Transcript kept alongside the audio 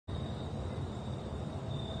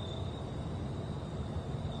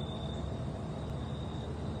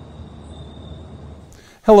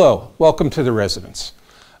Hello, welcome to the residence.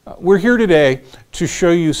 We're here today to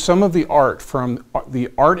show you some of the art from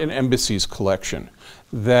the Art and Embassies collection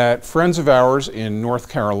that friends of ours in North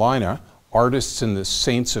Carolina, artists in the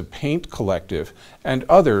Saints of Paint collective, and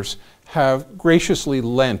others have graciously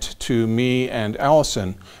lent to me and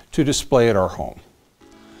Allison to display at our home.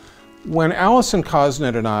 When Allison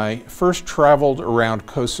Kosnet and I first traveled around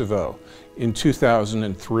Kosovo in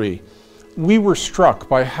 2003, we were struck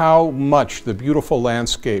by how much the beautiful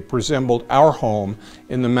landscape resembled our home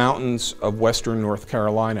in the mountains of western North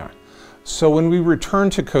Carolina. So when we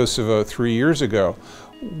returned to Kosovo 3 years ago,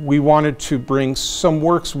 we wanted to bring some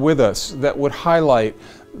works with us that would highlight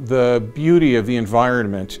the beauty of the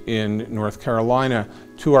environment in North Carolina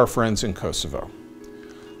to our friends in Kosovo.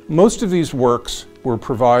 Most of these works were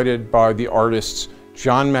provided by the artists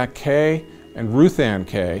John McKay and Ruth Ann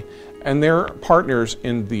Kay, and they're partners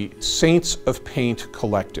in the Saints of Paint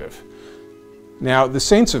collective. Now, the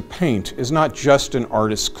Saints of Paint is not just an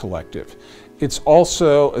artists collective. It's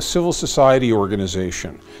also a civil society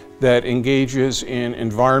organization that engages in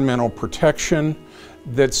environmental protection,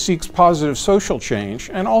 that seeks positive social change,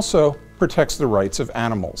 and also protects the rights of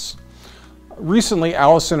animals. Recently,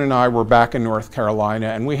 Allison and I were back in North Carolina,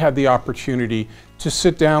 and we had the opportunity to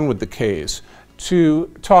sit down with the Kays to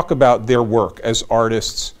talk about their work as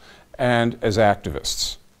artists and as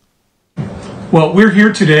activists. Well, we're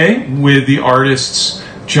here today with the artists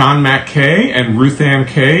John McKay and Ruth Ann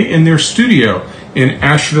Kay in their studio in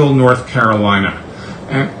Asheville, North Carolina.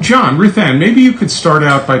 John, Ruth Ann, maybe you could start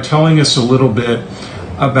out by telling us a little bit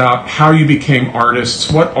about how you became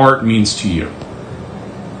artists, what art means to you.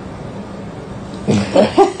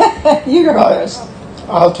 You go first.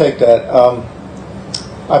 I'll take that.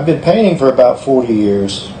 I've been painting for about 40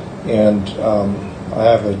 years, and I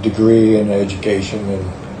have a degree in education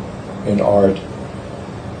in art.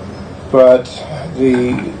 But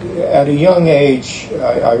at a young age,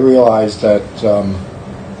 I realized that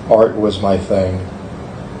art was my thing,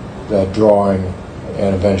 that drawing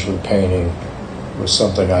and eventually painting was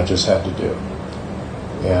something I just had to do.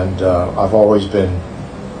 And I've always been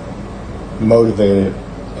motivated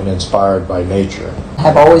and inspired by nature.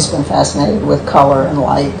 I've always been fascinated with color and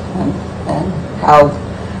light and how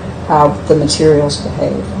the materials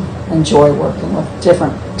behave. I enjoy working with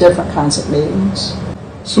different kinds of mediums.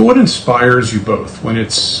 So what inspires you both when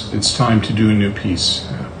it's time to do a new piece?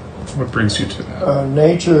 What brings you to that?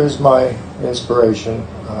 Nature is my inspiration.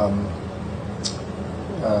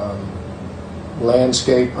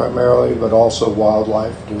 Landscape primarily, but also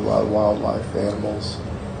wildlife. Do a lot of wildlife, animals.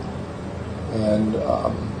 And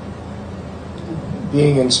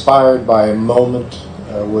being inspired by a moment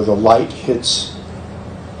where the light hits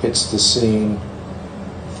the scene,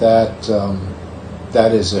 that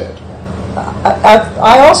is it.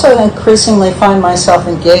 I also increasingly find myself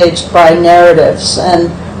engaged by narratives and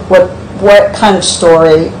what kind of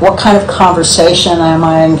story, what kind of conversation am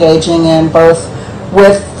I engaging in, both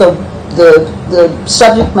with the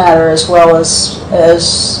subject matter as well as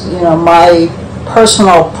you know, my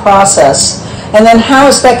personal process, and then how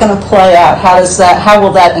is that going to play out? How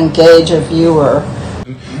will that engage a viewer?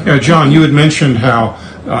 Yeah, John, you had mentioned how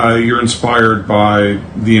you're inspired by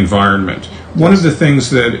the environment. One of the things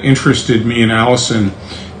that interested me and Allison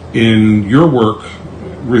in your work,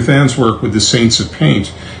 Ruth Ann's work with the Saints of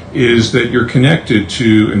Paint, is that you're connected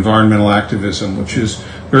to environmental activism, which is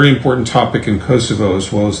a very important topic in Kosovo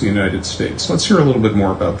as well as the United States. Let's hear a little bit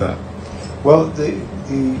more about that. Well, the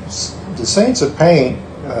Saints of Paint,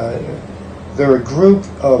 they're a group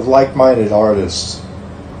of like-minded artists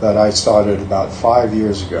that I started about 5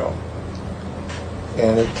 years ago.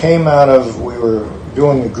 And it came out of, we were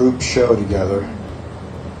doing a group show together,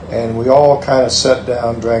 and we all kind of sat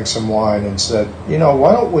down, drank some wine, and said, you know,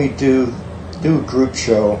 why don't we do a group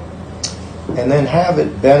show and then have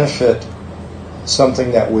it benefit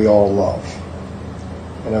something that we all love?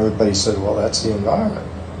 And everybody said, well, that's the environment,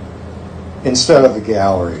 instead of a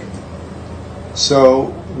gallery.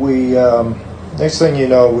 So we, next thing you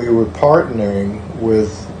know, we were partnering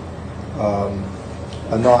with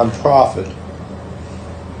a nonprofit,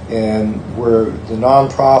 and where the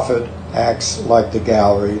nonprofit acts like the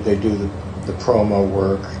gallery. They do the promo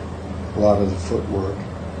work, a lot of the footwork.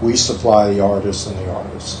 We supply the artists and the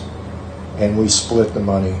artists, and we split the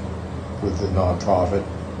money with the nonprofit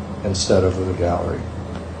instead of with the gallery,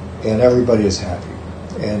 and everybody is happy.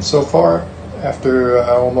 And so far, after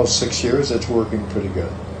almost 6 years, it's working pretty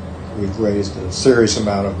good. We've raised a serious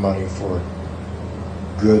amount of money for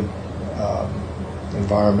good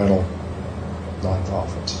environmental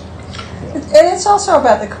nonprofits. And it's also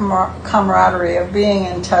about the camaraderie of being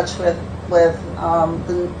in touch with with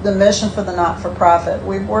the mission for the not-for-profit.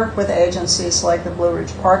 We've worked with agencies like the Blue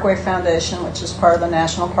Ridge Parkway Foundation, which is part of the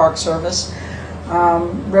National Park Service,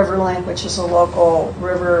 RiverLink, which is a local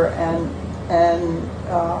river and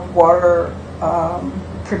water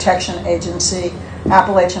protection agency,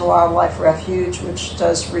 Appalachian Wildlife Refuge, which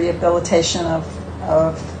does rehabilitation of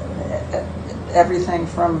everything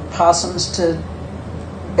from possums to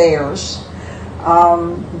bears.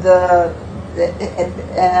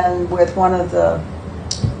 And with one of the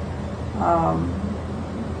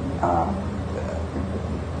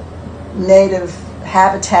native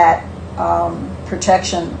habitat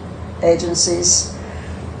protection agencies,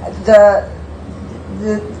 and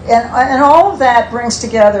all of that brings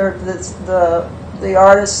together the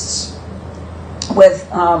artists with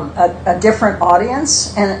a different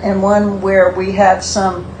audience, and one where we have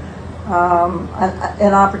some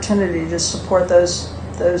an opportunity to support those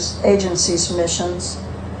agencies' missions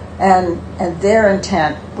and their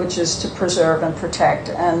intent, which is to preserve and protect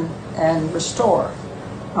and restore.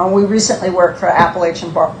 We recently worked for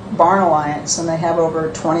Appalachian Barn Alliance, and they have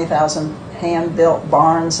over 20,000 hand-built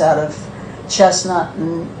barns out of chestnut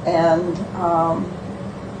and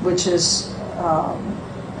which is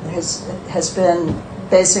has been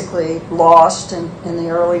basically lost in the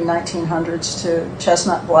early 1900s to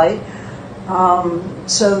chestnut blight.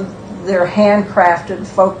 So they're handcrafted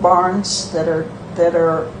folk barns that are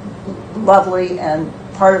lovely and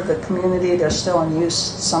part of the community. They're still in use.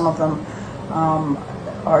 Some of them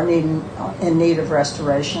are in need of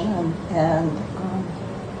restoration, and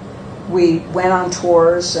we went on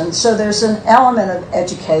tours, and so there's an element of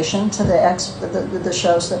education to the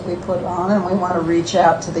shows that we put on, and we want to reach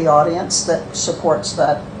out to the audience that supports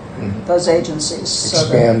those agencies.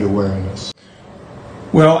 Expand awareness.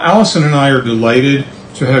 Well, Allison and I are delighted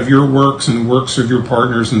to have your works and works of your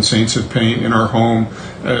partners in Saints of Paint in our home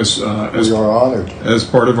as we are honored as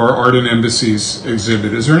part of our Art and Embassies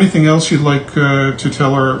exhibit. Is there anything else you'd like to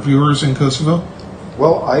tell our viewers in Kosovo?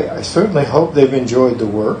 Well, I certainly hope they've enjoyed the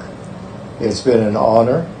work. It's been an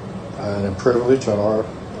honor and a privilege on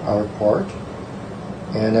our part.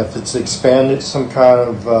 And if it's expanded some kind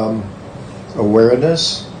of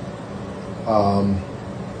awareness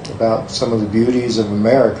about some of the beauties of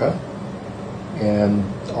America, and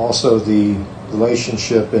also the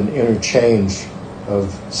relationship and interchange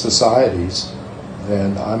of societies,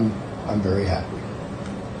 then I'm very happy.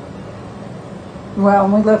 Well,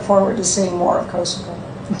 we look forward to seeing more of Kosovo.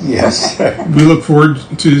 Yes. We look forward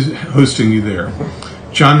to hosting you there.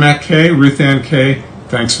 John McKay, Ruth Ann Kay,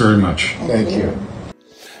 thanks very much. Thank you.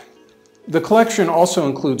 The collection also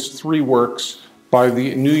includes 3 works by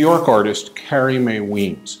the New York artist Carrie Mae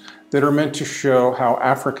Weems that are meant to show how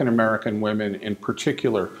African American women in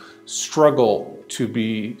particular struggle to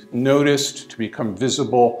be noticed, to become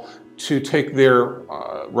visible, to take their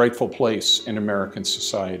rightful place in American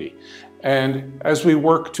society. And as we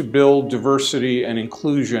work to build diversity and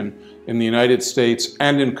inclusion in the United States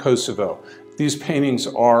and in Kosovo, these paintings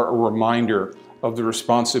are a reminder of the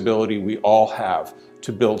responsibility we all have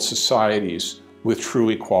to build societies with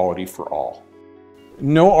true equality for all.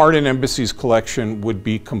 No Art and Embassies collection would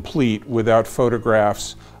be complete without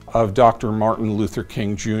photographs of Dr. Martin Luther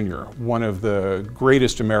King Jr., one of the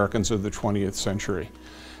greatest Americans of the 20th century.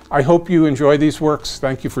 I hope you enjoy these works.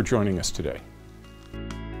 Thank you for joining us today.